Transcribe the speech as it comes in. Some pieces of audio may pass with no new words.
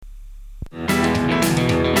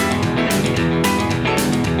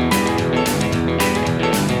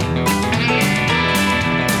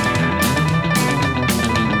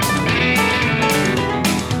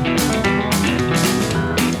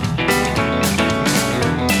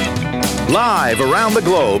Live around the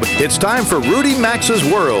globe, it's time for Rudy Maxa's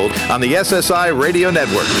World on the SSI Radio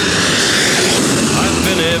Network. I've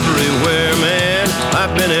been everywhere, man.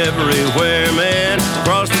 I've been everywhere, man.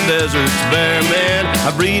 Across the deserts bare, man.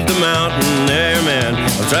 I breathe the mountain air, man.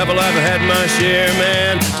 Of travel I've had my share,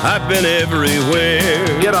 man. I've been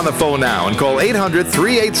everywhere. Get on the phone now and call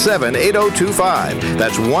 800-387-8025.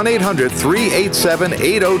 That's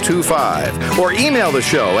 1-800-387-8025. Or email the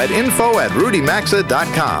show at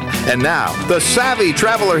info@rudymaxa.com. And now, the savvy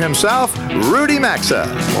traveler himself, Rudy Maxa.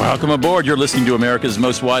 Welcome aboard. You're listening to America's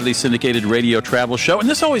most widely syndicated radio travel show. And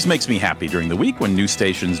this always makes me happy during the week when new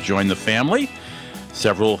stations join the family.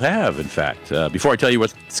 Several have, in fact. Before I tell you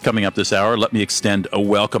what's coming up this hour, let me extend a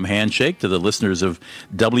welcome handshake to the listeners of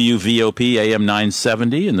WVOP AM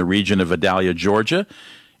 970 in the region of Vidalia, Georgia,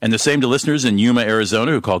 and the same to listeners in Yuma,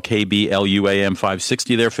 Arizona, who call KBLU AM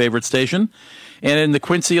 560 their favorite station. And in the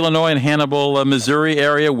Quincy, Illinois, and Hannibal, Missouri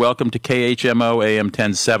area, welcome to KHMO AM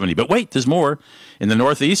 1070. But wait, there's more. In the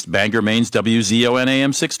Northeast, Bangor, Maine's WZON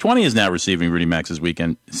AM 620 is now receiving Rudy Maxa's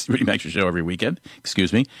show every weekend,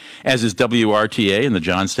 as is WRTA in the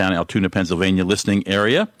Johnstown, Altoona, Pennsylvania listening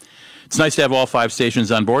area. It's nice to have all 5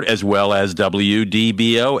 stations on board, as well as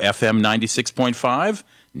WDBO FM 96.5,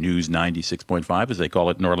 News 96.5, as they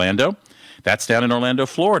call it in Orlando. That's down in Orlando,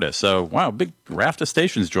 Florida. So, wow, big raft of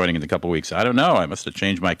stations joining in a couple weeks. I don't know. I must have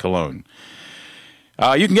changed my cologne.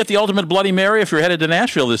 You can get the ultimate Bloody Mary if you're headed to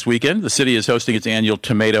Nashville this weekend. The city is hosting its annual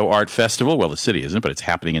Tomato Art Festival. Well, the city isn't, but it's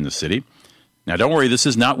happening in the city. Now, don't worry, this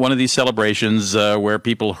is not one of these celebrations where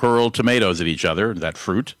people hurl tomatoes at each other, that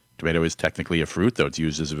fruit. Tomato is technically a fruit, though it's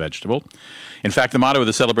used as a vegetable. In fact, the motto of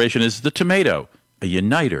the celebration is the tomato, a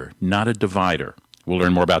uniter, not a divider. We'll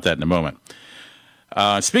learn more about that in a moment.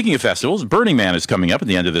 Speaking of festivals, Burning Man is coming up at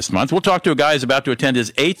the end of this month. We'll talk to a guy who's about to attend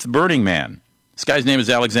his 8th Burning Man. This guy's name is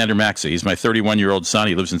Alexander Maxa. He's my 31-year-old son.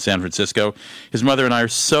 He lives in San Francisco. His mother and I are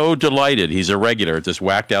so delighted whe's a regular at this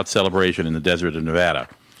whacked-out celebration in the desert of Nevada.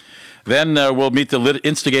 Then we'll meet the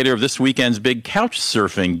instigator of this weekend's big couch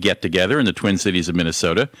surfing get-together in the Twin Cities of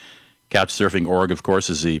Minnesota. Couchsurfing.org, of course,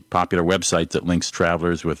 is the popular website that links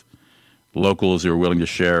travelers with locals who are willing to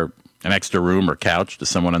share an extra room or couch to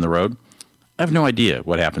someone on the road. I have no idea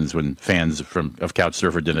what happens when fans of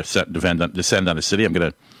Couchsurfer descend on a city.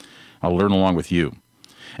 I'll learn along with you.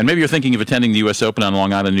 And maybe you're thinking of attending the U.S. Open on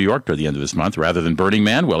Long Island, New York toward the end of this month rather than Burning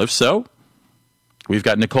Man. Well, if so, we've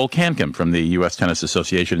got Nicole Cankim from the U.S. Tennis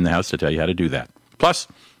Association in the house to tell you how to do that. Plus,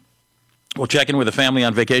 we'll check in with a family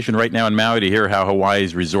on vacation right now in Maui to hear how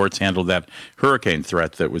Hawaii's resorts handled that hurricane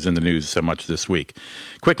threat that was in the news so much this week.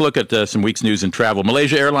 Quick look at some week's news and travel.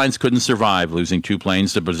 Malaysia Airlines couldn't survive, losing 2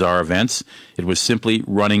 planes to bizarre events. It was simply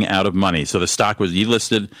running out of money. So the stock was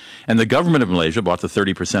delisted, and the government of Malaysia bought the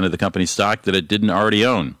 30% of the company's stock that it didn't already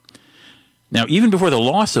own. Now, even before the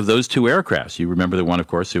loss of those 2 aircrafts, you remember the one, of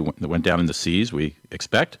course, that went down in the seas, we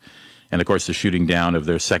expect, and, of course, the shooting down of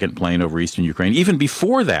their second plane over eastern Ukraine. Even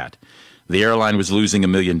before that, the airline was losing $1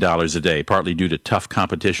 million a day, partly due to tough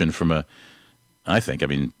competition from a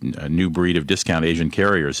new breed of discount Asian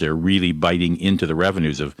carriers. They're really biting into the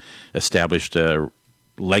revenues of established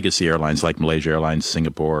legacy airlines like Malaysia Airlines,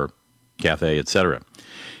 Singapore, Cathay, etc.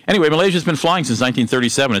 Anyway, Malaysia's been flying since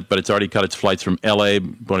 1937, but it's already cut its flights from L.A.,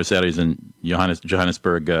 Buenos Aires, and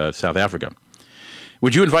Johannesburg, South Africa.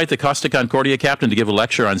 Would you invite the Costa Concordia captain to give a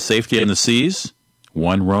lecture on safety in the seas?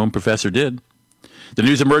 One Rome professor did. The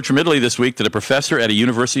news emerged from Italy this week that a professor at a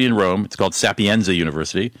university in Rome, it's called Sapienza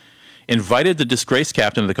University, invited the disgraced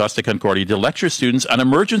captain of the Costa Concordia to lecture students on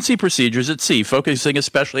emergency procedures at sea, focusing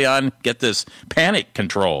especially on, get this, panic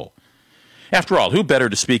control. After all, who better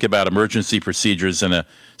to speak about emergency procedures than a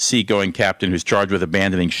seagoing captain who's charged with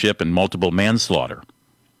abandoning ship and multiple manslaughter?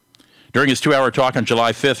 During his 2-hour talk on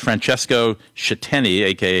July 5th, Francesco Schettini,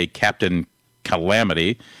 a.k.a. Captain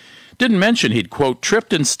Calamity, didn't mention he'd, quote,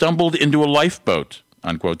 tripped and stumbled into a lifeboat,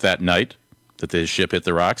 unquote, that night that his ship hit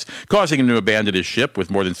the rocks, causing him to abandon his ship with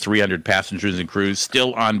more than 300 passengers and crews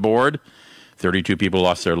still on board. 32 people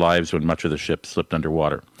lost their lives when much of the ship slipped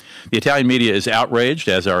underwater. The Italian media is outraged,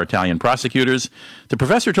 as are Italian prosecutors. The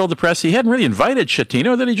professor told the press he hadn't really invited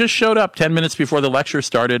Schettino, that he just showed up 10 minutes before the lecture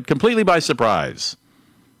started, completely by surprise.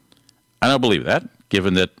 I don't believe that,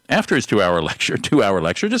 given that after his 2-hour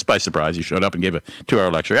lecture, just by surprise, he showed up and gave a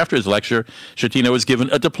 2-hour lecture. After his lecture, Schettino was given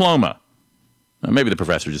a diploma. Maybe the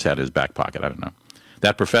professor just had it in his back pocket, I don't know.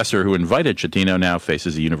 That professor who invited Schettino now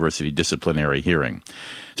faces a university disciplinary hearing.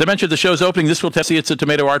 As I mentioned, the show's opening this will test it's a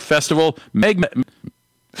Tomato Art Festival. Meg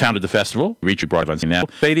founded the festival. Reach Broadband now.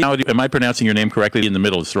 Am I pronouncing your name correctly? In the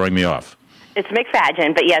middle is throwing me off. It's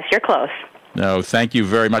McFadgen, but yes, you're close. No, thank you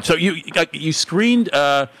very much. So you screened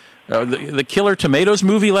The Killer Tomatoes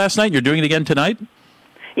movie last night, you're doing it again tonight?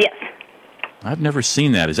 Yes. I've never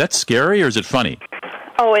seen that. Is that scary or is it funny?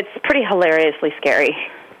 Oh, it's pretty hilariously scary.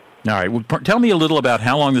 All right. Well, tell me a little about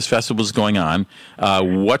how long this festival is going on,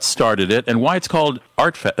 what started it, and why it's called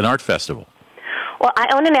an art festival. Well, I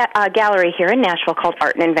own a gallery here in Nashville called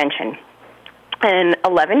Art and Invention. And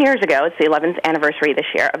 11 years ago, it's the 11th anniversary this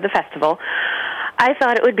year of the festival, I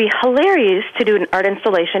thought it would be hilarious to do an art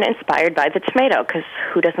installation inspired by the tomato, because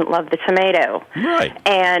who doesn't love the tomato? Right.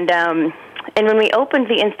 And when we opened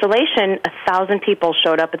the installation, 1,000 people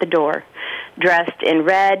showed up at the door, dressed in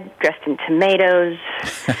red, dressed in tomatoes.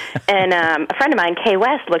 And a friend of mine, Kay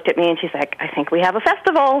West, looked at me and she's like, I think we have a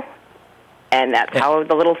festival. And that's how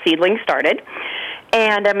the little seedling started.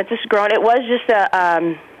 And it's just grown. It was just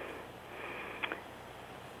a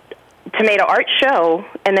tomato art show,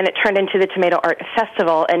 and then it turned into the Tomato Art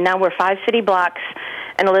Festival. And now we're 5 city blocks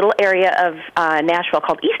in a little area of Nashville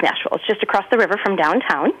called East Nashville. It's just across the river from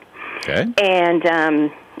downtown. Okay. And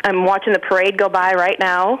I'm watching the parade go by right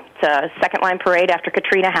now. It's a second-line parade after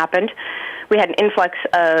Katrina happened. We had an influx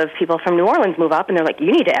of people from New Orleans move up, and they're like,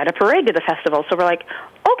 you need to add a parade to the festival. So we're like,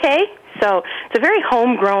 okay. So it's a very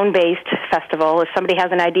homegrown-based festival. If somebody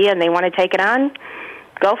has an idea and they want to take it on,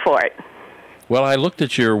 go for it. Well, I looked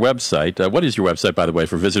at your website. What is your website, by the way,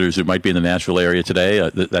 for visitors who might be in the Nashville area today,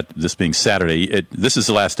 this being Saturday? This is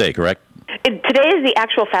the last day, correct? Today is the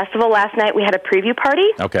actual festival. Last night we had a preview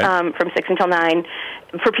party from 6 until 9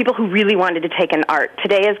 for people who really wanted to take in art.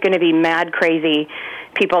 Today is going to be mad crazy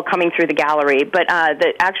people coming through the gallery. But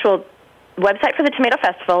the actual website for the Tomato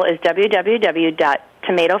Festival is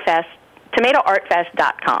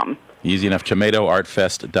www.tomatoartfest.com. Easy enough,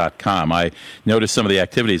 tomatoartfest.com. I noticed some of the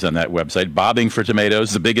activities on that website. Bobbing for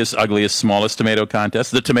tomatoes, the biggest, ugliest, smallest tomato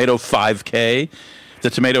contest, the Tomato 5K, the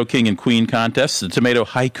Tomato King and Queen contest, the Tomato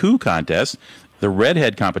Haiku contest, the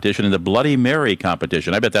Redhead competition, and the Bloody Mary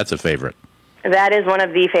competition. I bet that's a favorite. That is one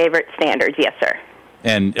of the favorite standards, yes, sir.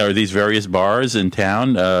 And are these various bars in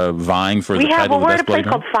town vying for the title of the best Bloody Mary? We're at a place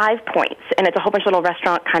called 5 Points, and it's a whole bunch of little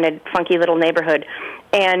restaurant, kind of funky little neighborhood.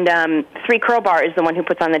 And Three Curl Bar is the one who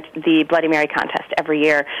puts on the Bloody Mary contest every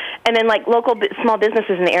year. And then, like, local small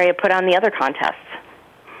businesses in the area put on the other contests.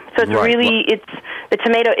 So it's the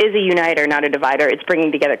tomato is a uniter, not a divider. It's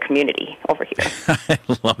bringing together community over here. I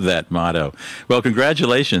love that motto. Well,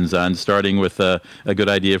 congratulations on starting with a good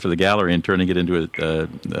idea for the gallery and turning it into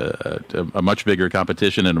a much bigger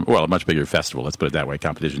competition and, well, a much bigger festival. Let's put it that way.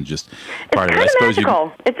 Competition is just part of it. I suppose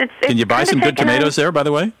magical. Can you buy some good tomatoes there, by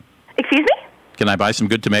the way? Excuse me? Can I buy some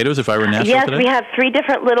good tomatoes if I were in Nashville today? Yes, we have 3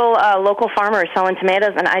 different little local farmers selling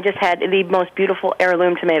tomatoes, and I just had the most beautiful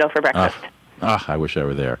heirloom tomato for breakfast. I wish I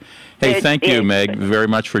were there. Hey, thank you, Meg, very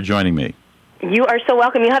much for joining me. You are so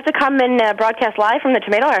welcome. You'll have to come and broadcast live from the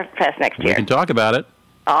Tomato Art Fest next year. We can talk about it.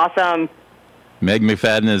 Awesome. Meg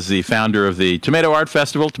McFadden is the founder of the Tomato Art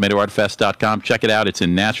Festival, tomatoartfest.com. Check it out. It's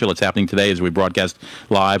in Nashville. It's happening today as we broadcast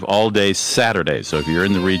live all day Saturday. So if you're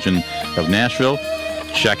in the region of Nashville,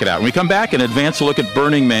 check it out. When we come back, an advanced look at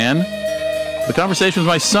Burning Man. The conversation with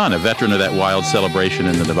my son, a veteran of that wild celebration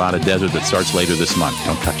in the Nevada desert that starts later this month.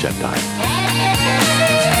 Don't touch that dial.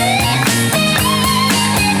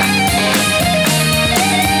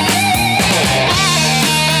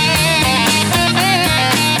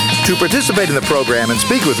 To participate in the program and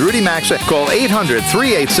speak with Rudy Maxa, call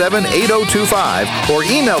 800-387-8025 or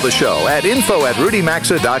email the show at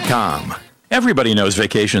info@rudymaxa.com. Everybody knows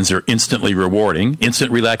vacations are instantly rewarding.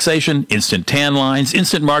 Instant relaxation, instant tan lines,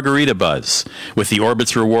 instant margarita buzz. With the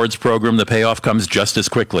Orbitz Rewards program, the payoff comes just as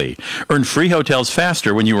quickly. Earn free hotels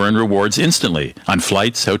faster when you earn rewards instantly on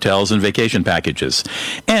flights, hotels, and vacation packages.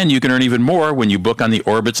 And you can earn even more when you book on the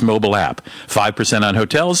Orbitz mobile app. 5% on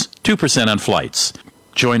hotels, 2% on flights.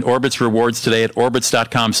 Join Orbitz Rewards today at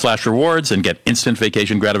Orbitz.com/rewards and get instant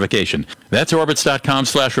vacation gratification. That's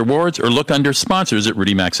Orbitz.com/rewards or look under sponsors at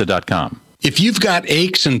RudyMaxa.com. If you've got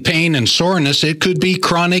aches and pain and soreness, it could be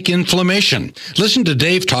chronic inflammation. Listen to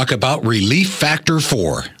Dave talk about Relief Factor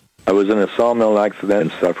 4. I was in a sawmill accident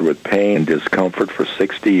and suffered with pain and discomfort for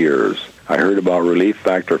 60 years. I heard about Relief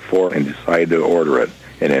Factor 4 and decided to order it.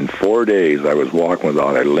 And in 4 days, I was walking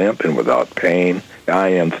without a limp and without pain. I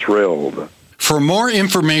am thrilled. For more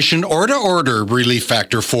information or to order Relief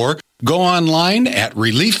Factor 4, Go online at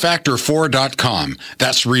ReliefFactor4.com.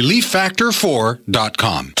 That's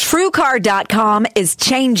ReliefFactor4.com. TrueCar.com is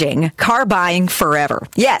changing car buying forever.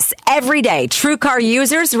 Yes, every day, TrueCar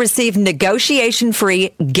users receive negotiation-free,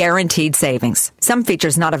 guaranteed savings. Some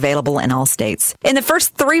features not available in all states. In the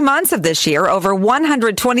first 3 months of this year, over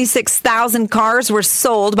 126,000 cars were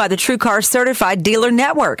sold by the TrueCar Certified Dealer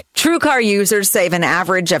Network. TrueCar users save an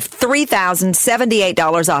average of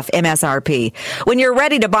 $3,078 off MSRP. When you're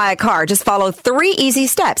ready to buy a car, just follow 3 easy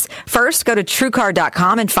steps. First, go to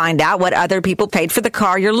TrueCar.com and find out what other people paid for the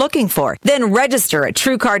car you're looking for. Then register at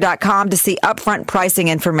TrueCar.com to see upfront pricing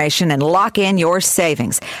information and lock in your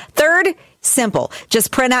savings. Third, simple.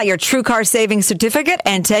 Just print out your TrueCar savings certificate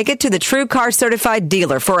and take it to the TrueCar Certified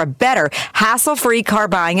Dealer for a better, hassle-free car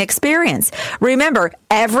buying experience. Remember,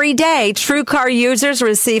 every day, TrueCar users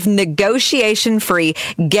receive negotiation-free,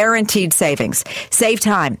 guaranteed savings. Save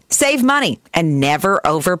time, save money, and never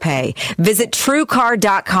overpay. Visit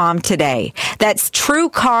TrueCar.com today. That's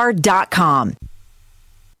TrueCar.com.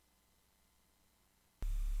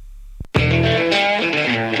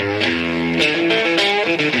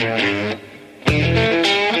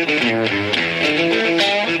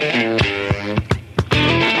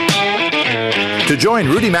 To join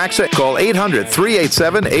Rudy Maxa, call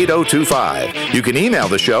 800-387-8025. You can email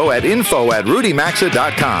the show at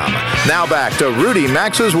info@rudymaxa.com. Now back to Rudy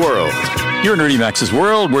Maxa's World. You're in Rudy Maxa's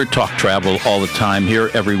World. We're talk travel all the time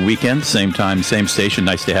here every weekend. Same time, same station.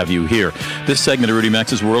 Nice to have you here. This segment of Rudy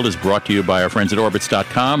Maxa's World is brought to you by our friends at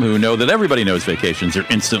Orbitz.com, who know that everybody knows vacations are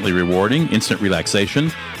instantly rewarding, instant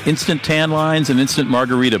relaxation, instant tan lines, and instant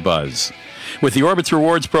margarita buzz. With the Orbitz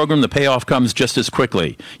Rewards program, the payoff comes just as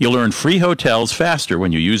quickly. You'll earn free hotels faster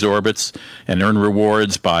when you use Orbitz and earn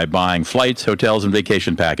rewards by buying flights, hotels, and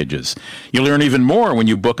vacation packages. You'll earn even more when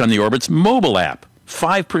you book on the Orbitz mobile app.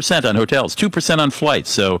 5% on hotels, 2% on flights.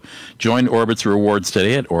 So join Orbitz Rewards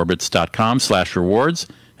today at Orbitz.com/rewards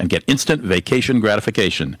and get instant vacation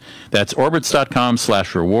gratification. That's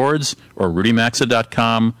Orbitz.com/rewards or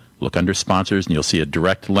RudyMaxa.com. Look under sponsors and you'll see a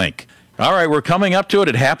direct link. All right, we're coming up to it.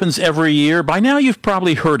 It happens every year. By now, you've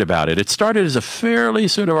probably heard about it. It started as a fairly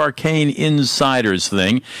sort of arcane insiders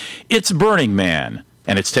thing. It's Burning Man,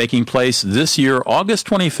 and it's taking place this year, August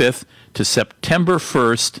 25th to September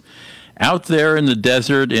 1st, out there in the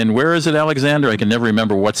desert in, where is it, Alexander? I can never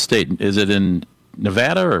remember what state. Is it in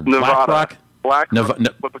Nevada or Nevada. Black Rock,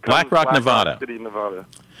 Nevada. City, Nevada.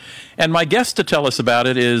 And my guest to tell us about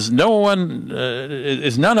it is none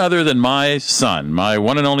other than my son, my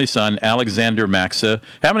one and only son, Alexander Maxa.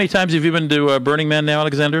 How many times have you been to Burning Man now,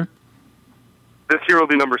 Alexander? This year will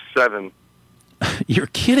be number 7. You're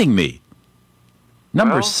kidding me.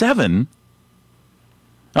 Number 7?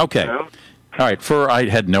 Okay. No. All right. I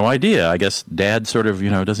had no idea. I guess Dad sort of,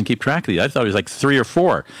 doesn't keep track of these. I thought it was like 3 or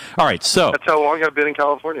 4. All right. So that's how long I've been in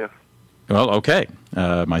California. Well, okay.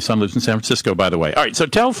 My son lives in San Francisco, by the way. All right, so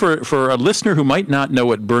tell for a listener who might not know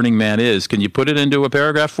what Burning Man is, can you put it into a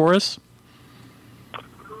paragraph for us?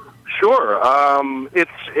 Sure. It's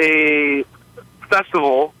a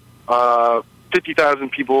festival,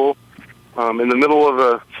 50,000 people in the middle of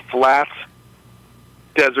a flat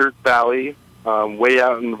desert valley, way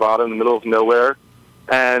out in Nevada, in the middle of nowhere.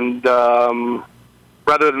 And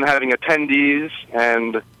rather than having attendees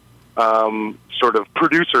and sort of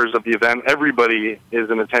producers of the event, everybody is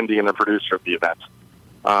an attendee and a producer of the event.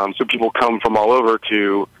 So people come from all over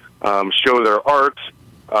to show their art,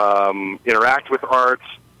 interact with art,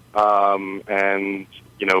 and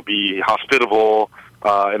be hospitable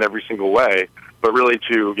in every single way. But really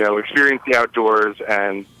to experience the outdoors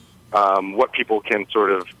and what people can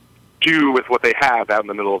sort of do with what they have out in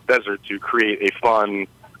the middle of the desert to create a fun,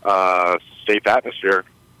 safe atmosphere.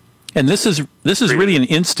 And this is really an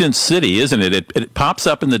instant city, isn't it? It pops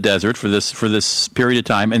up in the desert for this period of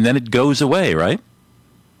time, and then it goes away, right?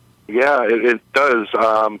 Yeah, it does.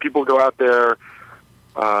 People go out there,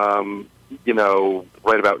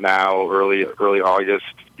 right about now, early August,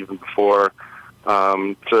 even before,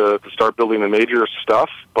 to start building the major stuff.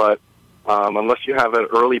 But unless you have an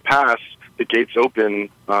early pass, the gates open.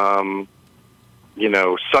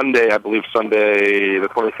 Sunday, I believe Sunday the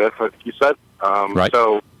 25th, like you said. Right.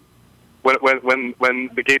 So. When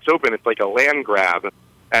the gates open, it's like a land grab,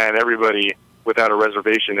 and everybody without a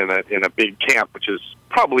reservation in a big camp, which has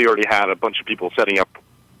probably already had a bunch of people setting up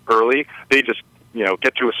early. They just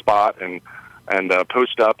get to a spot and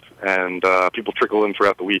post up, and people trickle in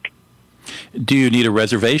throughout the week. Do you need a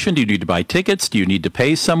reservation? Do you need to buy tickets? Do you need to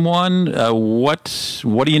pay someone? What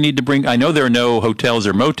do you need to bring? I know there are no hotels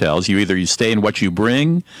or motels. You stay in what you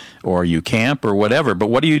bring, or you camp, or whatever. But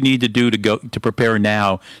what do you need to do to prepare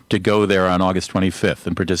now to go there on August 25th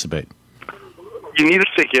and participate? You need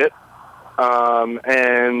a ticket,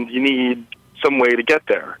 and you need some way to get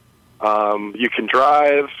there. You can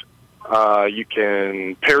drive. You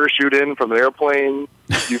can parachute in from an airplane.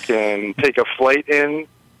 You can take a flight in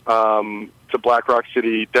to Black Rock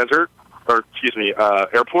City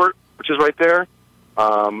Airport, which is right there.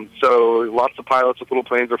 So lots of pilots with little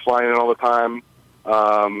planes are flying in all the time.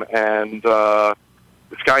 And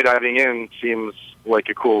skydiving in seems like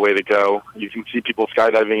a cool way to go. You can see people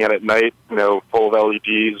skydiving in at night, full of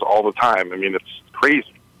LEDs all the time. I mean, it's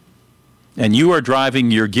crazy. And you are driving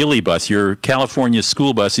your Gilly bus, your California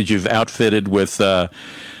school bus that you've outfitted with, it's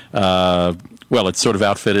sort of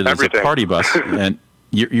outfitted Everything. As a party bus. And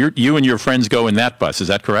you and your friends go in that bus, is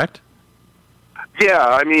that correct? Yeah,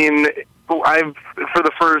 I mean, for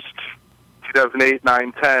the first 2008,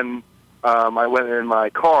 9, 10, I went in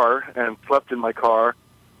my car and slept in my car.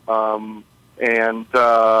 And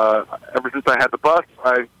ever since I had the bus,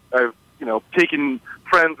 I've taken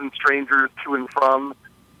friends and strangers to and from,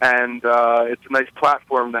 and it's a nice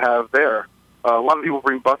platform to have there. A lot of people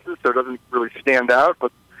bring buses, so it doesn't really stand out,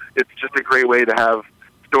 but it's just a great way to have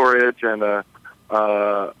storage and a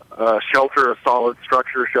shelter, a solid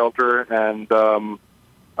structure shelter, and with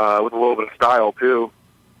a little bit of style, too.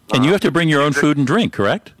 And you have to bring your own food and drink,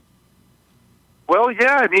 correct? Well,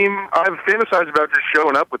 yeah. I mean, I've fantasized about just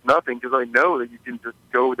showing up with nothing because I know that you can just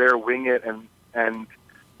go there, wing it, and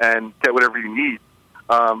get whatever you need.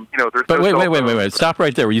 There's but wait. Stop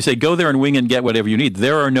right there. When you say go there and wing and get whatever you need,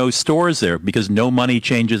 there are no stores there because no money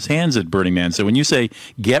changes hands at Burning Man. So when you say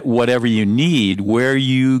get whatever you need, where are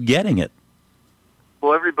you getting it?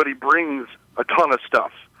 Well, everybody brings a ton of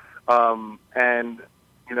stuff.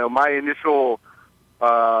 My initial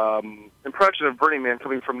impression of Burning Man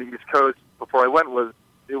coming from the East Coast before I went was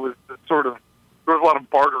there was a lot of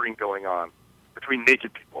bartering going on between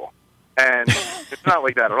naked people. And it's not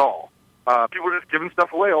like that at all. People are just giving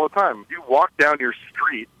stuff away all the time. You walk down your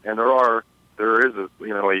street, and there is a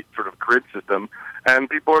sort of grid system, and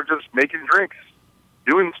people are just making drinks,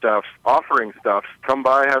 doing stuff, offering stuff. Come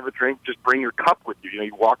by, have a drink. Just bring your cup with you.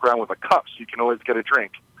 You walk around with a cup, so you can always get a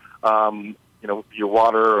drink. Your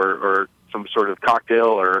water or some sort of cocktail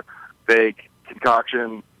or vague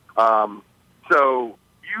concoction. So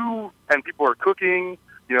you and people are cooking.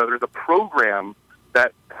 There's a program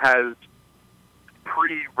that has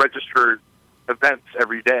pre-registered events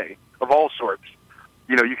every day of all sorts.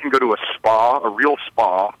 You can go to a spa, a real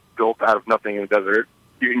spa built out of nothing in the desert.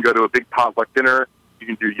 You can go to a big potluck dinner. You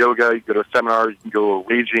can do yoga. You can go to a seminar. You can go to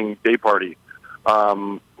a raging day party.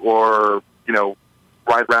 Or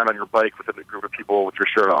ride around on your bike with a group of people with your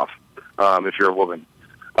shirt off if you're a woman.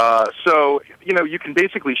 So you can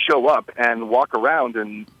basically show up and walk around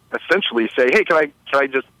and essentially say, hey, can I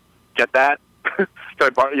just get that?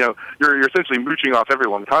 You're essentially mooching off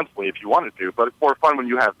everyone constantly if you wanted to, but it's more fun when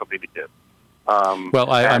you have something to give. I'm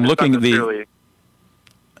looking at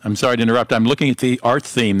I'm sorry to interrupt. I'm looking at the art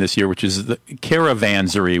theme this year, which is the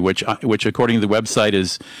Caravansery, which according to the website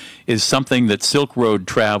is something that Silk Road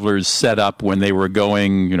travelers set up when they were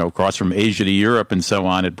going, across from Asia to Europe and so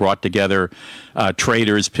on. It brought together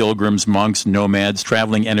traders, pilgrims, monks, nomads,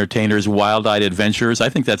 traveling entertainers, wild-eyed adventurers. I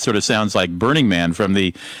think that sort of sounds like Burning Man from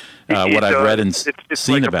the what I've read and seen about. It's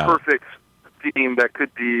like a perfect theme that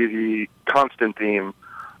could be the constant theme,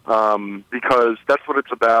 because that's what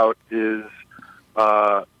it's about. Is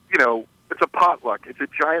it's a potluck. It's a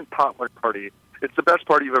giant potluck party. It's the best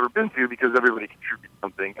party you've ever been to because everybody contributes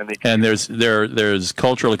something, and there's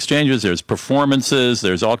cultural exchanges, there's performances,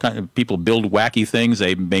 there's all kinds of people build wacky things.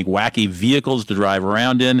 They make wacky vehicles to drive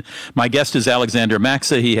around in. My guest is Alexander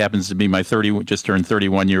Maxa. He happens to be my just turned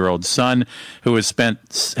 31-year-old son, who has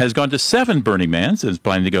gone to 7 Burning Mans and is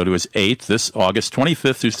planning to go to his 8th this August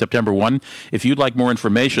 25th through September 1. If you'd like more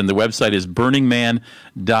information, the website is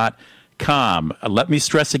burningman.com. Let me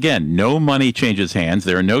stress again, no money changes hands.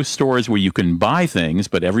 There are no stores where you can buy things,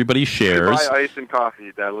 but everybody shares. You can buy ice and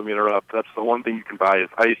coffee, Dad. Let me interrupt. That's the one thing you can buy is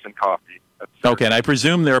ice and coffee. Okay, and I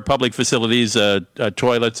presume there are public facilities,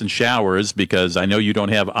 toilets and showers, because I know you don't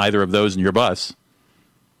have either of those in your bus.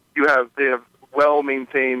 They have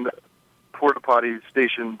well-maintained porta potties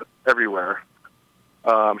stationed everywhere.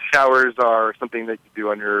 Showers are something that you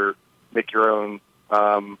do make your own.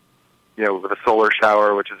 With a solar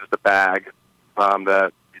shower, which is just a bag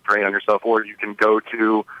that you drain on yourself, or you can go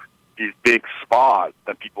to these big spas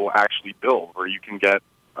that people actually build, where you can get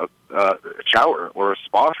a shower or a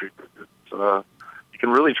spa treatment. you can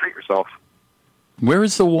really treat yourself. Where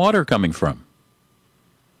is the water coming from?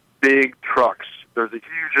 Big trucks. There's a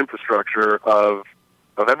huge infrastructure of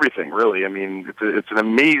everything, really. I mean, it's an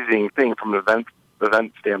amazing thing from an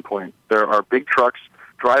event standpoint. There are big trucks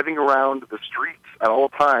driving around the streets at all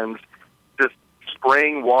times, just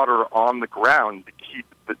spraying water on the ground to keep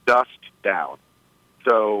the dust down.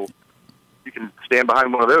 So you can stand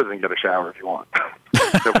behind one of those and get a shower if you want.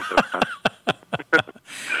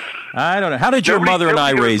 I don't know. How did your mother and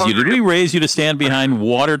I raise you? Did we raise you to stand behind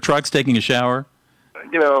water trucks taking a shower?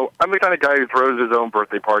 You know, I'm the kind of guy who throws his own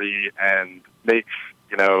birthday party and makes,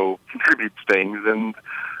 contributes things. And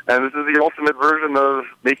this is the ultimate version of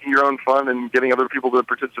making your own fun and getting other people to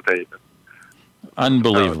participate.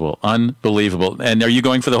 Unbelievable. Unbelievable. And are you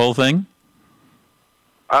going for the whole thing?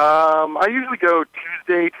 I usually go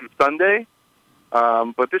Tuesday to Sunday,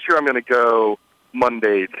 but this year I'm going to go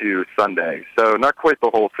Monday to Sunday, so not quite the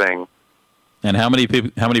whole thing. And how many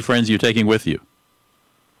friends are you taking with you?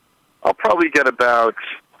 I'll probably get about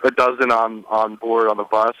a dozen on board on the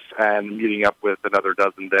bus and meeting up with another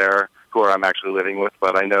dozen there who I'm actually living with,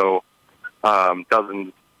 but I know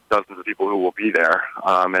dozens of people who will be there.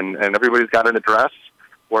 And everybody's got an address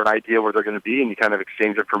or an idea where they're going to be, and you kind of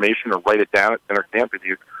exchange information or write it down at center camp if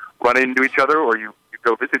you run into each other or you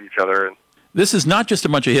go visit each other. And this is not just a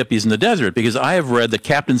bunch of hippies in the desert, because I have read that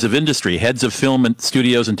captains of industry, heads of film and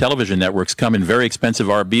studios and television networks come in very expensive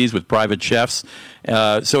RVs with private chefs.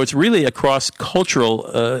 So it's really a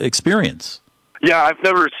cross-cultural experience. Yeah, I've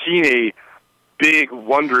never seen a big,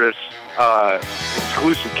 wondrous,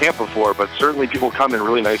 exclusive camp before, but certainly people come in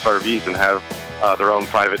really nice RVs and have their own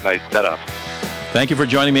private night setup. Thank you for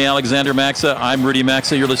joining me, Alexander Maxa. I'm Rudy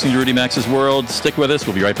Maxa. You're listening to Rudy Maxa's World. Stick with us.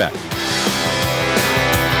 We'll be right back.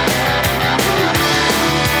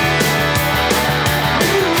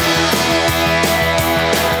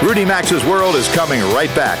 Rudy Maxa's World is coming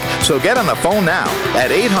right back, so get on the phone now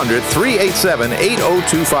at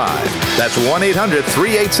 800-387-8025. That's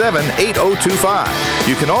 1-800-387-8025.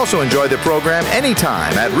 You can also enjoy the program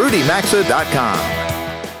anytime at rudymaxa.com.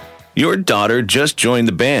 Your daughter just joined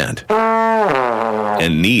the band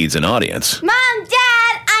and needs an audience. Mom,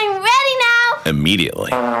 Dad, I'm ready now.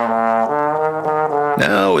 Immediately.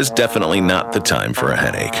 Now is definitely not the time for a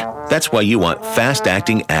headache. That's why you want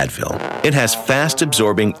fast-acting Advil. It has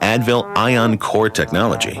fast-absorbing Advil Ion Core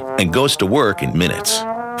technology and goes to work in minutes.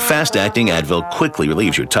 Fast-acting Advil quickly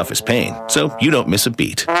relieves your toughest pain, so you don't miss a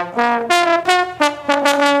beat. Try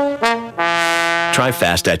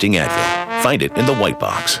fast-acting Advil. Find it in the white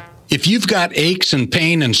box. If you've got aches and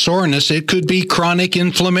pain and soreness, it could be chronic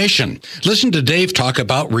inflammation. Listen to Dave talk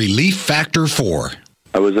about Relief Factor 4.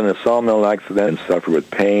 I was in a sawmill accident and suffered with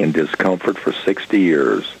pain and discomfort for 60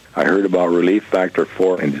 years. I heard about Relief Factor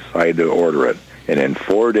 4 and decided to order it. And in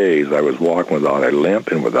 4 days, I was walking without a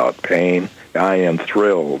limp and without pain. I am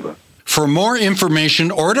thrilled. For more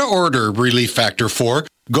information or to order Relief Factor 4,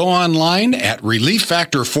 go online at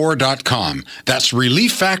ReliefFactor4.com. That's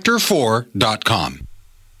ReliefFactor4.com.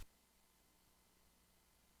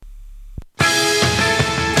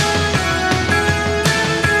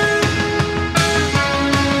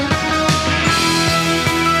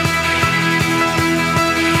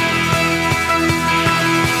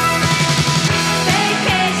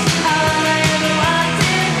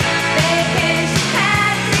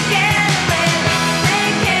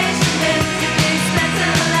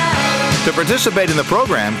 To participate in the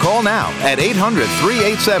program, call now at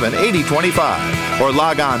 800-387-8025 or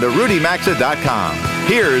log on to rudymaxa.com.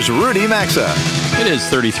 Here's Rudy Maxa. It is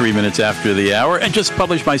 33 minutes after the hour. I just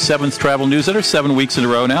published my 7th travel newsletter, 7 weeks in a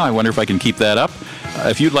row now. I wonder if I can keep that up.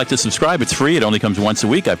 If you'd like to subscribe, it's free. It only comes once a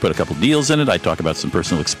week. I put a couple deals in it. I talk about some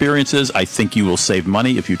personal experiences. I think you will save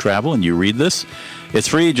money if you travel and you read this. It's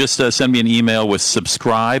free. Just send me an email with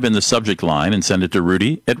subscribe in the subject line and send it to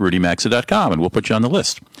Rudy at rudymaxa.com, and we'll put you on the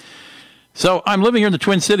list. So I'm living here in the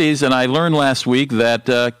Twin Cities, and I learned last week that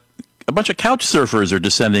a bunch of couch surfers are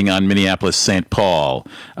descending on Minneapolis-St. Paul.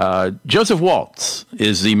 Joseph Waltz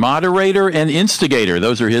is the moderator and instigator,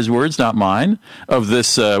 those are his words, not mine, of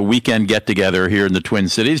this weekend get-together here in the Twin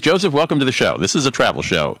Cities. Joseph, welcome to the show. This is a travel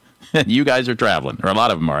show. You guys are traveling, or a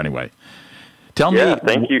lot of them are anyway. Tell me,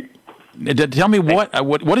 thank you. Tell me what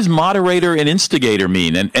does moderator and instigator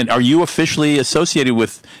mean, and are you officially associated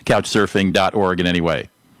with Couchsurfing.org in any way?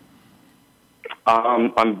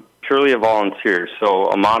 I'm purely a volunteer. So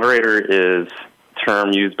a moderator is a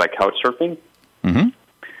term used by Couchsurfing. Mm-hmm.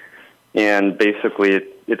 And basically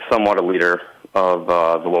it's somewhat a leader of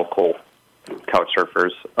the local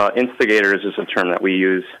Couchsurfers. Instigator is just a term that we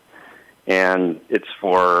use, and it's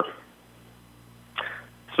for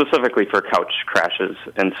specifically for couch crashes,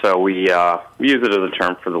 and so we use it as a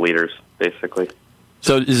term for the leaders, basically.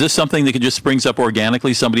 So is this something that just springs up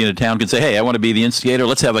organically? Somebody in a town can say, hey, I want to be the instigator.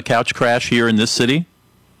 Let's have a couch crash here in this city?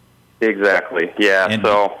 Exactly, yeah.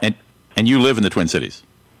 And you live in the Twin Cities?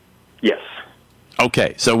 Yes.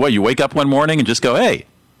 Okay, so what, you wake up one morning and just go, hey?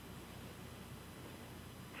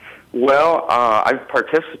 Well, I've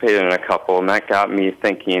participated in a couple, and that got me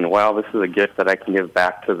thinking, well, this is a gift that I can give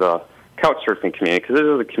back to the couch surfing community, because it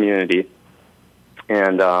is a community.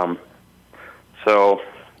 And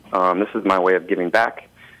this is my way of giving back,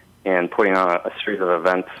 and putting on a series of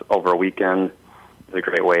events over a weekend is a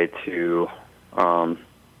great way to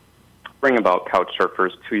bring about couch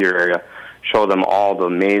surfers to your area, show them all the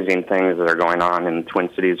amazing things that are going on in the Twin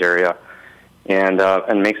Cities area, and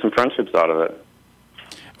make some friendships out of it.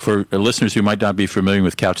 For listeners who might not be familiar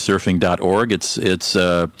with couchsurfing.org, it's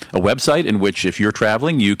a website in which, if you're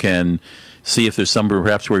traveling, you can see if there's somebody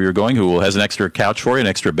perhaps where you're going who has an extra couch for you, an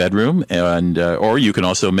extra bedroom, and or you can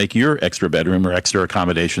also make your extra bedroom or extra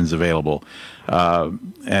accommodations available.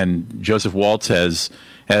 And Joseph Waltz has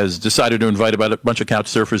decided to invite about a bunch of couch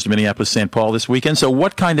surfers to Minneapolis-St. Paul this weekend. So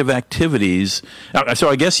what kind of activities? So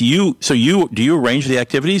I guess do you arrange the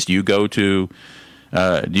activities? Do you go to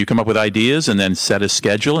do you come up with ideas and then set a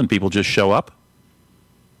schedule and people just show up?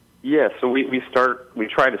 Yeah, so we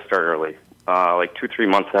try to start early, like 2-3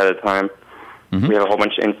 months ahead of time. Mm-hmm. We have a whole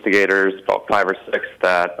bunch of instigators, about 5 or 6,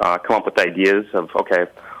 that come up with ideas of, okay,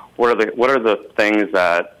 what are the things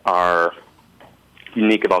that are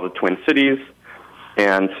unique about the Twin Cities?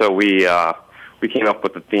 And so we came up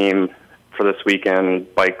with the theme for this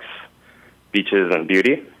weekend: bikes, beaches, and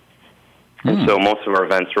beauty. And so most of our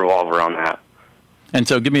events revolve around that. And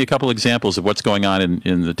so give me a couple examples of what's going on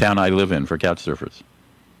in the town I live in for couch surfers.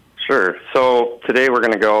 Sure. So today we're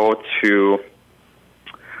going to go to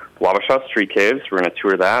Wabasha Street Caves. We're going to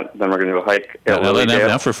tour that. Then we're going to do a hike at Lily Dale.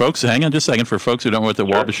 Now, for folks, hang on just a second. For folks who don't know what the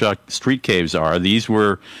Wabasha Street Caves are, these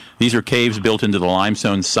are caves built into the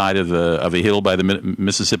limestone side of a hill by the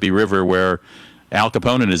Mississippi River where Al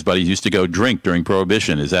Capone and his buddies used to go drink during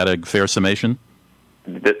Prohibition. Is that a fair summation?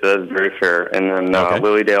 That is very fair. And then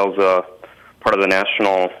Lily Dale's part of the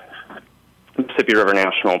Mississippi River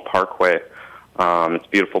National Parkway. It's a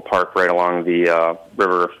beautiful park right along the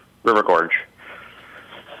river gorge.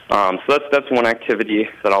 So that's one activity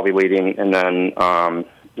that I'll be leading, and then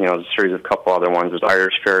a series of couple other ones. There's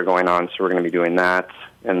Irish Fair going on, so we're going to be doing that,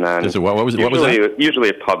 and then what was that? Usually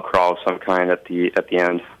a pub crawl of some kind at the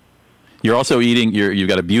end. You're also eating. You've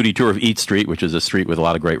got a beauty tour of Eat Street, which is a street with a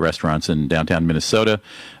lot of great restaurants in downtown Minnesota,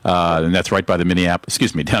 and that's right by the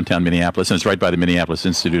downtown Minneapolis, and it's right by the Minneapolis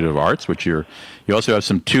Institute of Arts. Which you also have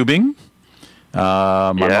some tubing.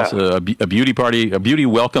 Also a beauty party, a beauty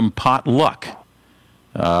welcome potluck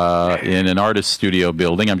in an artist studio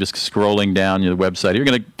building. I'm just scrolling down the website. You're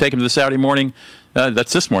going to take them to the Saturday morning.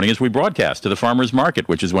 That's this morning as we broadcast to the Farmers Market,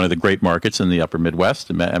 which is one of the great markets in the upper Midwest.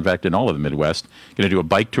 In fact, in all of the Midwest. Going to do a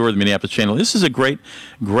bike tour of the Minneapolis Channel. This is a great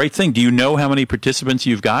thing. Do you know how many participants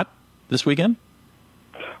you've got this weekend?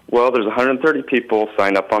 Well, there's 130 people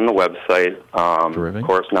signed up on the website. Of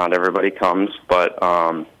course, not everybody comes, but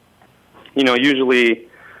usually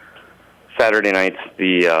Saturday nights,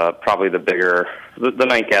 probably the bigger, the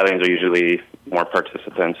night gatherings are usually more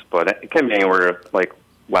participants, but it can be anywhere. Like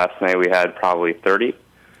last night, we had probably 30.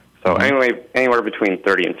 So anywhere between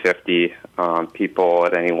 30 and 50 people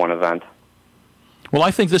at any one event. Well,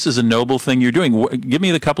 I think this is a noble thing you're doing. Give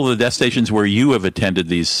me a couple of the destinations where you have attended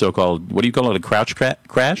these so-called, what do you call it, a couch crash?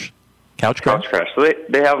 Couch crash? Couch crash. So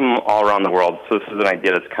they have them all around the world. So this is an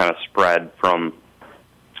idea that's kind of spread from,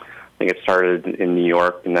 I think it started in New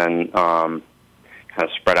York and then kind of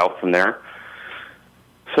spread out from there.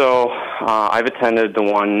 So I've attended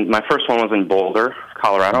my first one was in Boulder,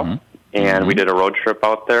 Colorado, and we did a road trip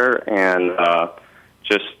out there, and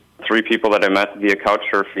just 3 people that I met via couch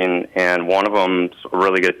surfing, and one of them's a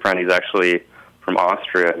really good friend. He's actually from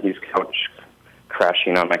Austria. He's couch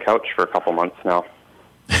crashing on my couch for a couple months now.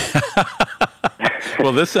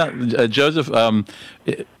 Well, this Joseph,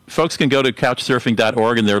 folks can go to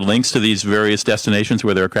couchsurfing.org, and there are links to these various destinations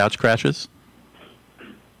where there are couch crashes?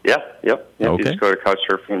 Yep. Okay. You just go to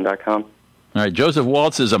couchsurfing.com. All right, Joseph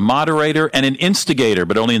Waltz is a moderator and an instigator,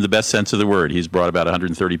 but only in the best sense of the word. He's brought about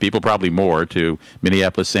 130 people, probably more, to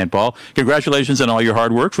Minneapolis-St. Paul. Congratulations on all your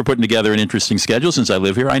hard work for putting together an interesting schedule since I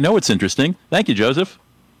live here. I know it's interesting. Thank you, Joseph.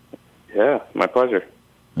 Yeah, my pleasure.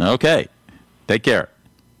 Okay. Take care.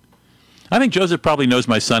 I think Joseph probably knows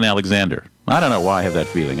my son, Alexander. I don't know why I have that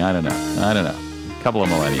feeling. I don't know. A couple of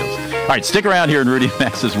millennials. All right, stick around here in Rudy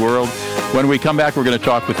Max's World. When we come back, we're going to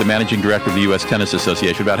talk with the managing director of the U.S. Tennis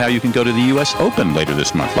Association about how you can go to the U.S. Open later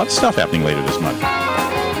this month. Lots of stuff happening later this month.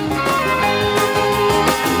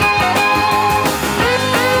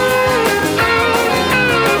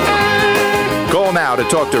 Call now to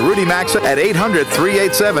talk to Rudy Maxa at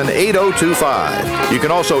 800-387-8025. You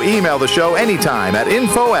can also email the show anytime at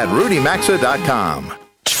info@rudymaxa.com.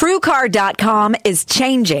 TrueCar.com is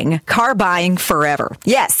changing car buying forever.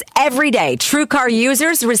 Yes, every day, TrueCar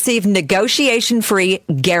users receive negotiation-free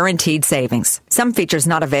guaranteed savings. Some features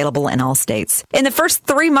not available in all states. In the first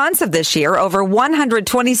 3 months of this year, over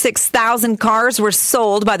 126,000 cars were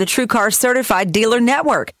sold by the TrueCar Certified Dealer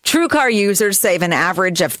Network. TrueCar users save an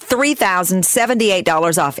average of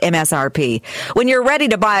 $3,078 off MSRP. When you're ready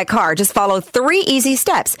to buy a car, just follow 3 easy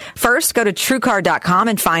steps. First, go to TrueCar.com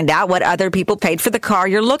and find out what other people paid for the car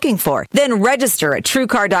you're looking for. Then register at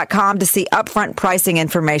TrueCar.com to see upfront pricing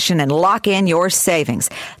information and lock in your savings.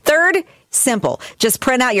 Third, simple. Just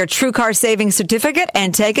print out your TrueCar savings certificate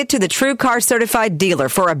and take it to the TrueCar certified dealer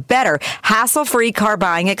for a better, hassle-free car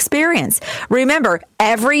buying experience. Remember,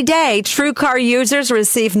 every day, TrueCar users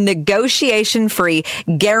receive negotiation-free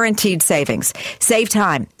guaranteed savings. Save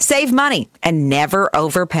time, save money, and never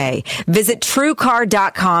overpay. Visit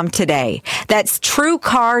TrueCar.com today. That's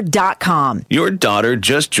TrueCar.com. Your daughter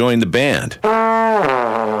just joined the band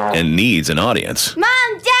and needs an audience.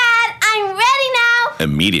 Mom, Dad, I'm ready now.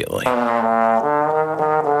 Immediately.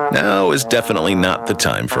 Now is definitely not the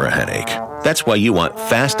time for a headache. That's why you want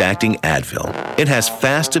fast-acting Advil. It has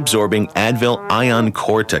fast-absorbing Advil Ion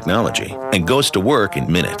Core technology and goes to work in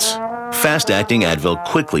minutes. Fast-acting Advil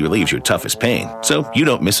quickly relieves your toughest pain, so you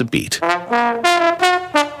don't miss a beat.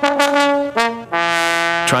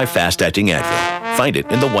 Try fast-acting Advil. Find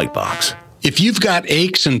it in the white box. If you've got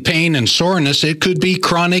aches and pain and soreness, it could be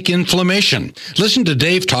chronic inflammation. Listen to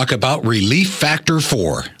Dave talk about Relief Factor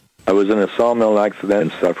 4. I was in a sawmill accident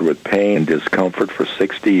and suffered with pain and discomfort for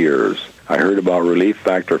 60 years. I heard about Relief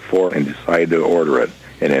Factor 4 and decided to order it.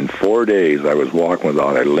 And in 4 days, I was walking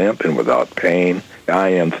without a limp and without pain. I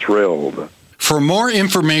am thrilled. For more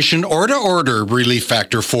information or to order Relief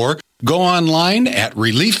Factor 4, go online at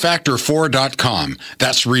ReliefFactor4.com.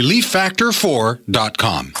 That's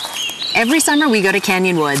ReliefFactor4.com. Every summer we go to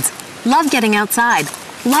Canyon Woods. Love getting outside.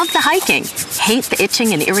 Love the hiking. Hate the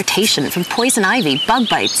itching and irritation from poison ivy, bug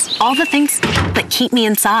bites, all the things that keep me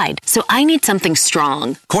inside. So I need something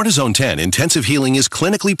strong. Cortisone 10 Intensive Healing is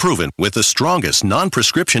clinically proven with the strongest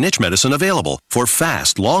non-prescription itch medicine available for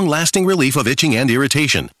fast, long-lasting relief of itching and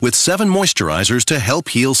irritation with 7 moisturizers to help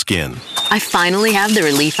heal skin. I finally have the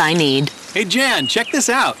relief I need. Hey, Jan, check this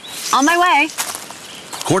out. On my way.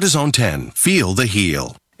 Cortisone 10. Feel the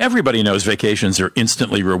heal. Everybody knows vacations are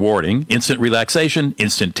instantly rewarding. Instant relaxation,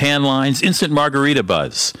 instant tan lines, instant margarita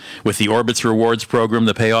buzz. With the Orbitz Rewards program,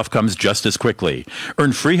 the payoff comes just as quickly.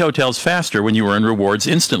 Earn free hotels faster when you earn rewards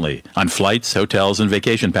instantly on flights, hotels, and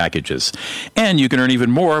vacation packages. And you can earn even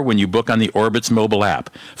more when you book on the Orbitz mobile app.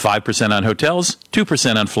 5% on hotels,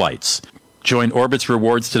 2% on flights. Join Orbitz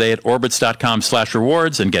Rewards today at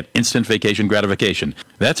Orbitz.com/rewards and get instant vacation gratification.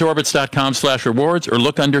 That's Orbitz.com/rewards or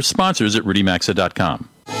look under sponsors at RudyMaxa.com.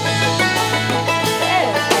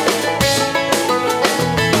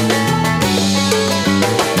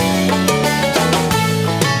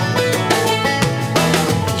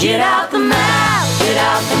 Get out the map,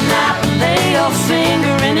 and lay your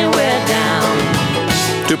finger anywhere down.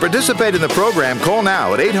 To participate in the program, call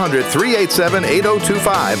now at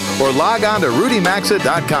 800-387-8025 or log on to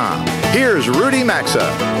RudyMaxa.com. Here's Rudy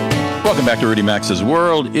Maxa. Welcome back to Rudy Maxa's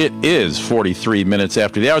World. It is 43 minutes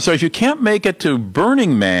after the hour. So if you can't make it to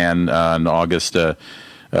Burning Man on August, I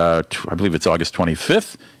believe it's August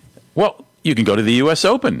 25th, well, you can go to the U.S.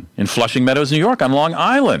 Open in Flushing Meadows, New York on Long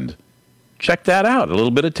Island. Check that out, a little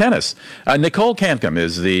bit of tennis. Nicole Cancom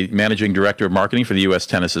is the Managing Director of Marketing for the U.S.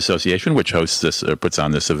 Tennis Association, which hosts this, puts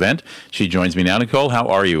on this event. She joins me now. Nicole, how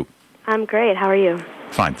are you? I'm great. How are you?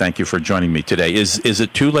 Fine. Thank you for joining me today. Is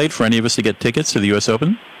it too late for any of us to get tickets to the U.S.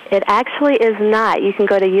 Open? It actually is not. You can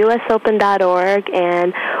go to usopen.org,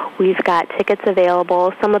 and we've got tickets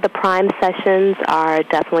available. Some of the prime sessions are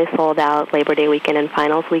definitely sold out Labor Day weekend and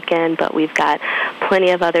finals weekend, but we've got plenty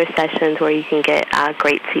of other sessions where you can get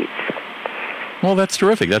great seats. Well, that's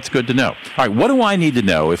terrific. That's good to know. All right, what do I need to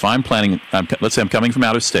know if I'm planning, let's say I'm coming from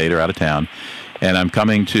out of state or out of town, and I'm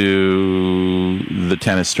coming to the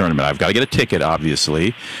tennis tournament? I've got to get a ticket,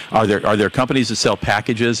 obviously. Are there companies that sell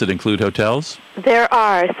packages that include hotels? There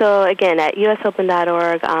are. So, again, at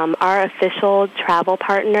usopen.org, our official travel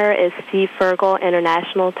partner is Steve Fergal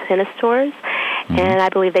International Tennis Tours. And I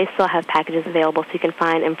believe they still have packages available, so you can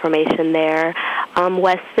find information there.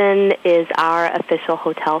 Westin is our official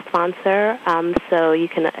hotel sponsor, so you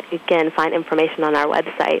can, again, find information on our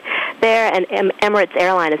website there, and Emirates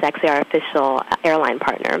Airline is actually our official airline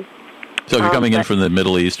partner. So if you're coming in from the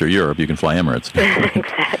Middle East or Europe, you can fly Emirates.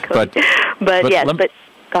 Exactly. But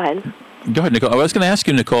go ahead. Go ahead, Nicole. I was going to ask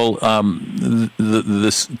you, Nicole,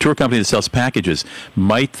 this tour company that sells packages,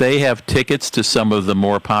 might they have tickets to some of the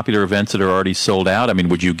more popular events that are already sold out? I mean,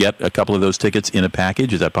 would you get a couple of those tickets in a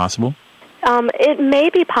package? Is that possible? It may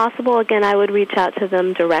be possible. Again, I would reach out to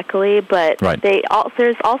them directly, but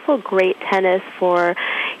there's also great tennis for,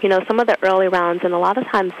 some of the early rounds, and a lot of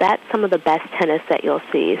times that's some of the best tennis that you'll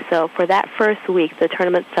see. So for that first week, the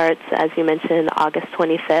tournament starts, as you mentioned, August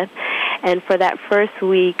 25th, and for that first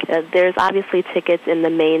week, there's obviously tickets in the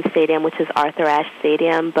main stadium, which is Arthur Ashe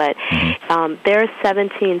Stadium, but there are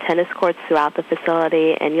 17 tennis courts throughout the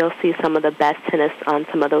facility, and you'll see some of the best tennis on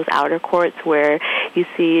some of those outer courts where you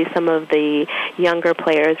see some of the younger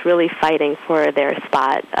players really fighting for their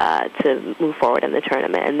spot to move forward in the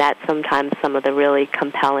tournament, and that's sometimes some of the really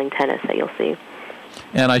compelling tennis that you'll see.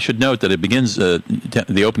 And I should note that it begins.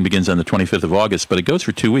 The Open begins on the 25th of August, but it goes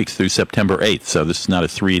for 2 weeks through September 8th. So this is not a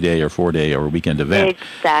 3-day or 4-day or weekend event.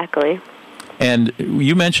 Exactly. And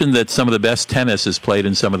you mentioned that some of the best tennis is played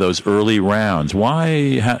in some of those early rounds. Why?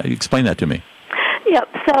 Explain that to me. Yep.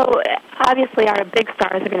 So obviously our big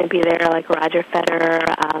stars are going to be there, like Roger Federer,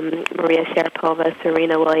 Maria Sharapova,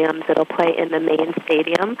 Serena Williams. It'll play in the main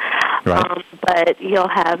stadium. Right. But you'll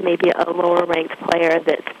have maybe a lower-ranked player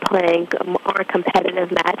that's playing a more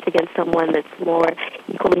competitive match against someone that's more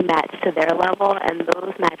equally matched to their level, and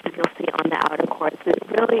those matches you'll see on the outer courts. It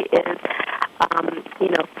really is,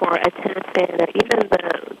 for a tennis fan or even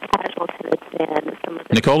the casual tennis fan.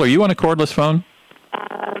 Nicole, are you on a cordless phone?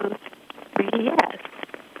 Yes.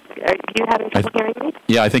 Are you having trouble hearing me?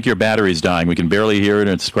 Yeah, I think your battery's dying. We can barely hear it,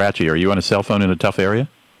 and it's scratchy. Are you on a cell phone in a tough area?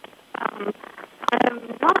 I'm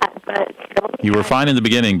not, but... You were fine in the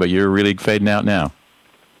beginning, but you're really fading out now.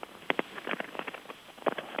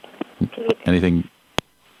 Anything...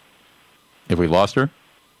 Have we lost her?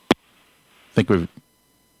 I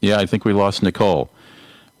think we lost Nicole.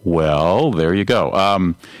 Well, there you go.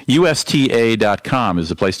 USTA.com is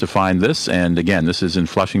the place to find this, and again, this is in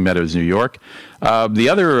Flushing Meadows, New York. The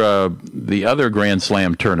other Grand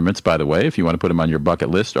Slam tournaments, by the way, if you want to put them on your bucket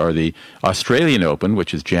list, are the Australian Open,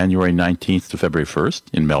 which is January 19th to February 1st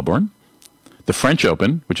in Melbourne, the French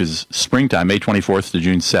Open, which is springtime, May 24th to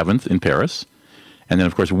June 7th in Paris, and then,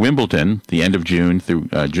 of course, Wimbledon, the end of June through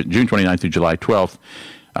June 29th through July 12th,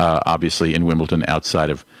 obviously in Wimbledon outside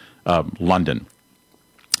of London.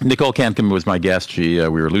 Nicole Cankin was my guest. We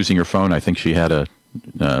were losing her phone. I think she had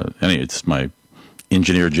it's my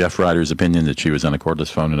engineer Jeff Ryder's opinion that she was on a cordless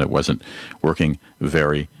phone and it wasn't working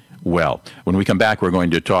very well. When we come back, we're going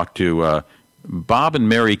to talk to Bob and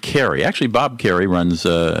Mary Carey. Actually, Bob Carey runs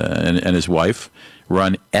and his wife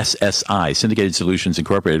run SSI, Syndicated Solutions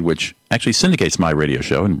Incorporated, which actually syndicates my radio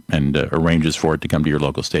show and arranges for it to come to your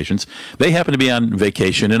local stations. They happen to be on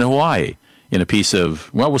vacation in Hawaii. In a piece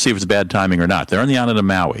of, we'll see if it's bad timing or not. They're on the island of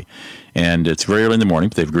Maui, and it's very early in the morning,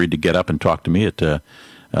 but they've agreed to get up and talk to me at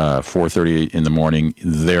 4:30 in the morning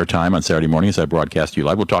their time on Saturday morning as I broadcast you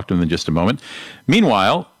live. We'll talk to them in just a moment.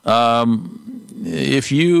 Meanwhile,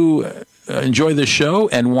 if you enjoy this show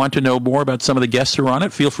and want to know more about some of the guests who are on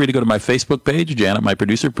it, feel free to go to my Facebook page. Janet, my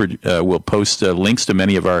producer, will post links to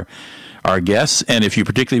many of our guests. And if you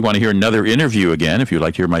particularly want to hear another interview again, if you'd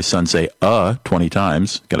like to hear my son say 20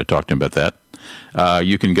 times, got to talk to him about that,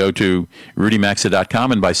 you can go to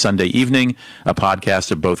rudymaxa.com, and by Sunday evening, a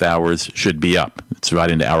podcast of both hours should be up. It's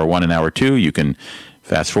divided into hour 1 and hour 2. You can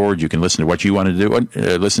fast forward. You can listen to what you want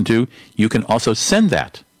to listen to. You can also send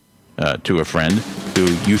that to a friend who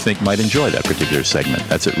you think might enjoy that particular segment.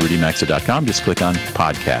 That's at rudymaxa.com. Just click on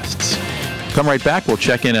podcasts. Come right back. We'll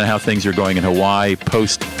check in on how things are going in Hawaii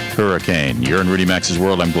post-hurricane. You're in Rudy Maxa's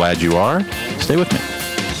World. I'm glad you are. Stay with me.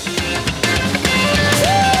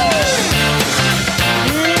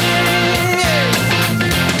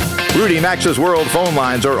 Rudy Maxa's World phone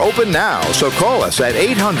lines are open now, so call us at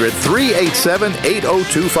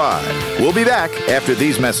 800-387-8025. We'll be back after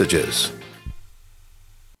these messages.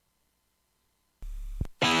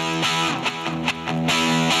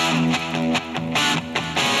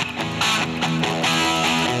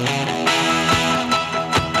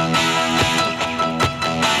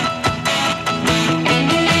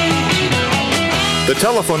 The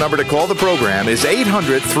telephone number to call the program is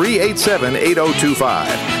 800-387-8025.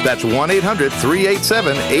 That's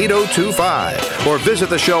 1-800-387-8025. Or visit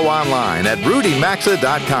the show online at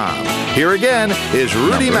rudymaxa.com. Here again is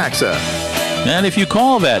Rudy Maxa. And if you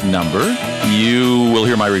call that number, you will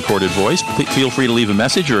hear my recorded voice. Feel free to leave a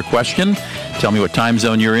message or a question. Tell me what time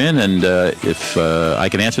zone you're in, and if I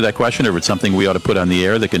can answer that question, or if it's something we ought to put on the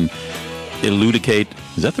air that can elucidate,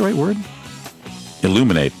 is that the right word?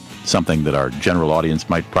 Illuminate something that our general audience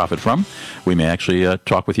might profit from, we may actually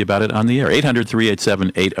talk with you about it on the air.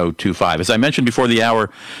 800-387-8025. As I mentioned before the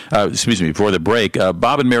before the break,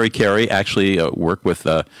 Bob and Mary Carey actually work with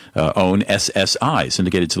own SSI,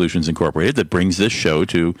 Syndicated Solutions Incorporated, that brings this show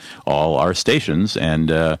to all our stations,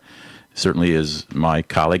 and certainly is my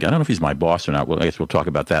colleague. I don't know if he's my boss or not. Well, I guess we'll talk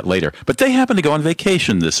about that later. But they happen to go on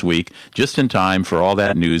vacation this week, just in time for all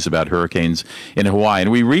that news about hurricanes in Hawaii.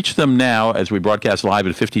 And we reach them now as we broadcast live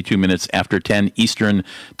at 52 minutes after 10 Eastern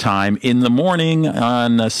Time in the morning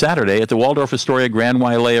on Saturday at the Waldorf Astoria Grand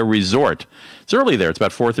Wailea Resort. It's early there. It's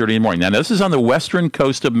about 4:30 in the morning. Now, this is on the western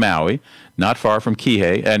coast of Maui, not far from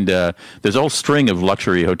Kihei, and there's a whole string of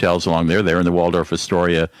luxury hotels along there. They're in the Waldorf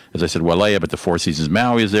Astoria, as I said, Wailea, but the Four Seasons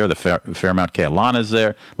Maui is there, the Fairmount Kealani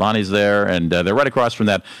is there, and they're right across from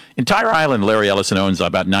that entire island Larry Ellison owns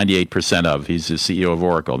about 98% of. He's the CEO of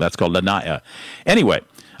Oracle. That's called Lanai. Anyway,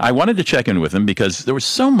 I wanted to check in with him because there was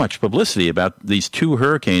so much publicity about these two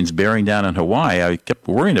hurricanes bearing down on Hawaii. I kept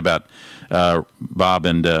worrying about Bob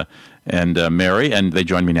and Mary, and they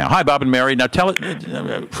join me now. Hi, Bob and Mary. Now, tell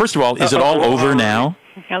it. First of all, is it all over now?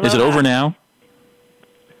 Hello. Is it over now?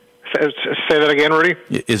 Say that again, Rudy.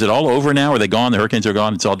 Is it all over now? Are they gone? The hurricanes are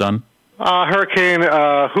gone? It's all done? Hurricane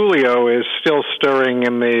Julio is still stirring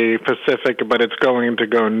in the Pacific, but it's going to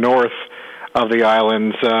go north of the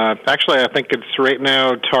islands. Actually, I think it's right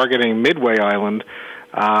now targeting Midway Island.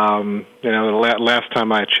 The last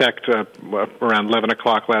time I checked, around 11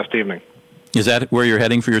 o'clock last evening. Is that where you're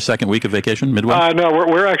heading for your second week of vacation, Midway? No,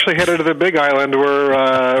 we're actually headed to the Big Island.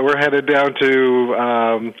 We're headed down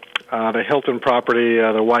to the Hilton property,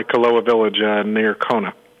 the Waikoloa Village near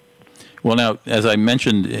Kona. Well, now, as I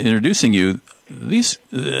mentioned introducing you,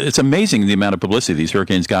 it's amazing the amount of publicity these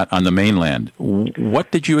hurricanes got on the mainland.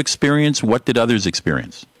 What did you experience? What did others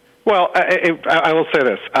experience? Well, I will say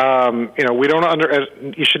this. We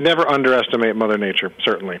don't you should never underestimate Mother Nature,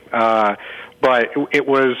 certainly. But it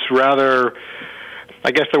was rather,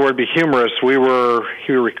 I guess the word be humorous. We were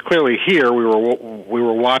clearly here. We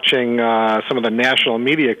were watching some of the national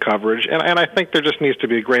media coverage, and I think there just needs to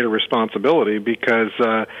be a greater responsibility because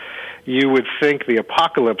you would think the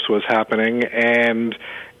apocalypse was happening, and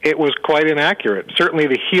it was quite inaccurate. Certainly,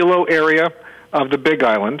 the Hilo area of the Big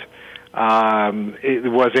Island.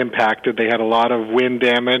 It was impacted. They had a lot of wind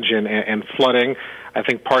damage and flooding. I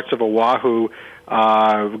think parts of Oahu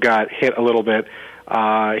got hit a little bit.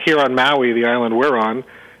 Here on Maui, the island we're on,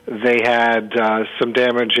 they had some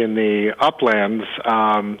damage in the uplands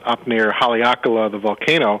up near Haleakala, the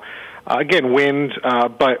volcano. Again, wind,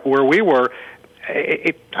 but where we were,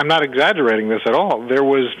 I'm not exaggerating this at all. There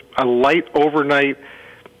was a light overnight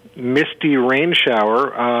misty rain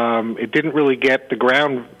shower. It didn't really get the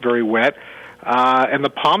ground very wet. And the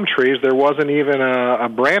palm trees, there wasn't even a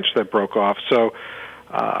branch that broke off. So,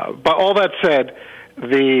 but all that said,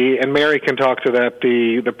 and Mary can talk to that,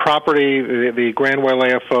 the property, the Grand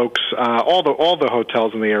Wailea folks, all the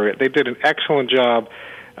hotels in the area, they did an excellent job.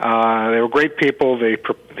 They were great people. They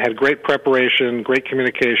had great preparation, great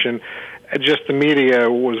communication. Just the media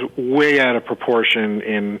was way out of proportion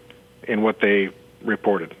in what they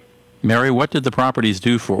reported. Mary, what did the properties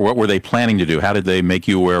do what were they planning to do? How did they make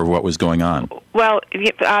you aware of what was going on? Well,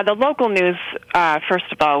 the local news, first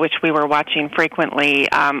of all, which we were watching frequently,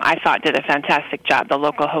 I thought did a fantastic job, the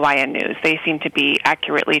local Hawaiian news. They seemed to be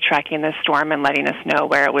accurately tracking the storm and letting us know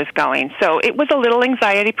where it was going. So it was a little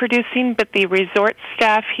anxiety-producing, but the resort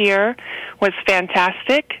staff here was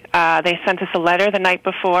fantastic. They sent us a letter the night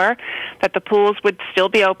before that the pools would still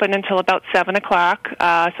be open until about 7 o'clock,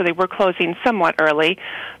 so they were closing somewhat early.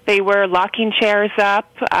 They were locking chairs up,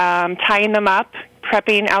 tying them up,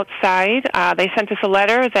 prepping outside. They sent us a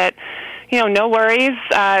letter that, no worries,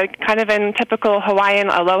 kind of in typical Hawaiian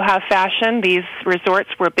aloha fashion, these resorts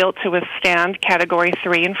were built to withstand Category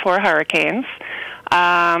 3 and 4 hurricanes.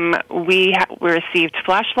 We received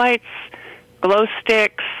flashlights, glow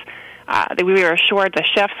sticks. We were assured the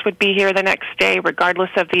chefs would be here the next day, regardless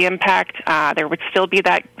of the impact. There would still be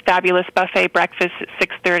that fabulous buffet breakfast at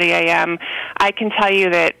 6:30 a.m. I can tell you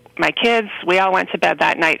that my kids, we all went to bed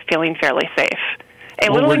that night feeling fairly safe.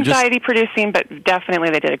 A little anxiety-producing, but definitely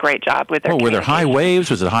they did a great job with their were there high waves?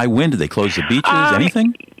 Was it high wind? Did they close the beaches?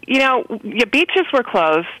 Anything? The beaches were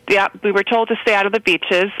closed. Yeah, we were told to stay out of the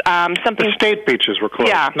beaches. The state beaches were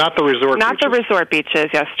closed, not the resort beaches. Not the resort beaches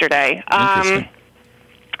yesterday. Interesting.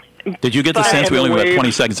 Did you get the sense, we only have about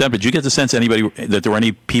 20 seconds left, did you get the sense that there were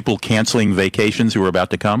any people canceling vacations who were about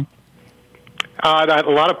to come? A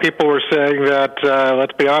lot of people were saying that,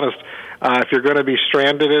 let's be honest, if you're going to be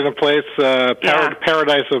stranded in a place,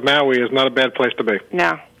 Paradise of Maui is not a bad place to be.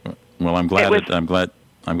 No. Well, I'm glad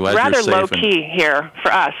rather you're safe. Low key here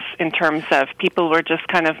for us in terms of people were just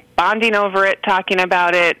kind of bonding over it, talking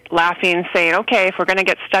about it, laughing, saying, okay, if we're going to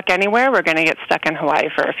get stuck anywhere, we're going to get stuck in Hawaii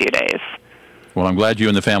for a few days. Well, I'm glad you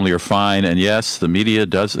and the family are fine. And yes, the media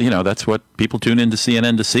does, that's what people tune into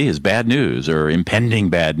CNN to see is bad news or impending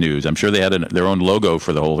bad news. I'm sure they had their own logo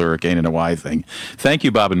for the whole hurricane in Hawaii thing. Thank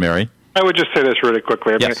you, Bob and Mary. I would just say this really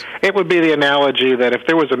quickly. I mean, it would be the analogy that if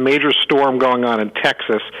there was a major storm going on in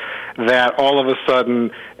Texas, that all of a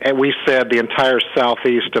sudden, we said the entire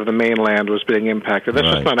southeast of the mainland was being impacted. That's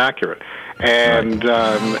just not accurate. And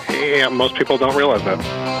most people don't realize that.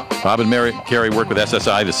 Bob and Mary Carey work with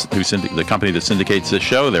SSI, the company that syndicates this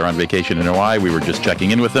show. They're on vacation in Hawaii. We were just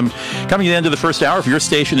checking in with them. Coming to the end of the first hour, if your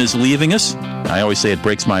station is leaving us, I always say it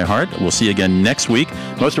breaks my heart. We'll see you again next week.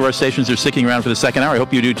 Most of our stations are sticking around for the second hour. I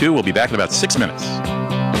hope you do too. We'll be back in about 6 minutes.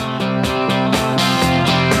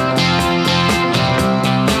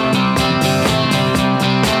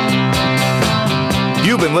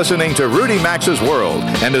 You've been listening to Rudy Maxa's World,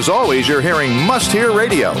 and as always, you're hearing Must Hear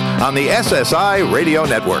Radio on the SSI Radio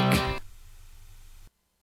Network.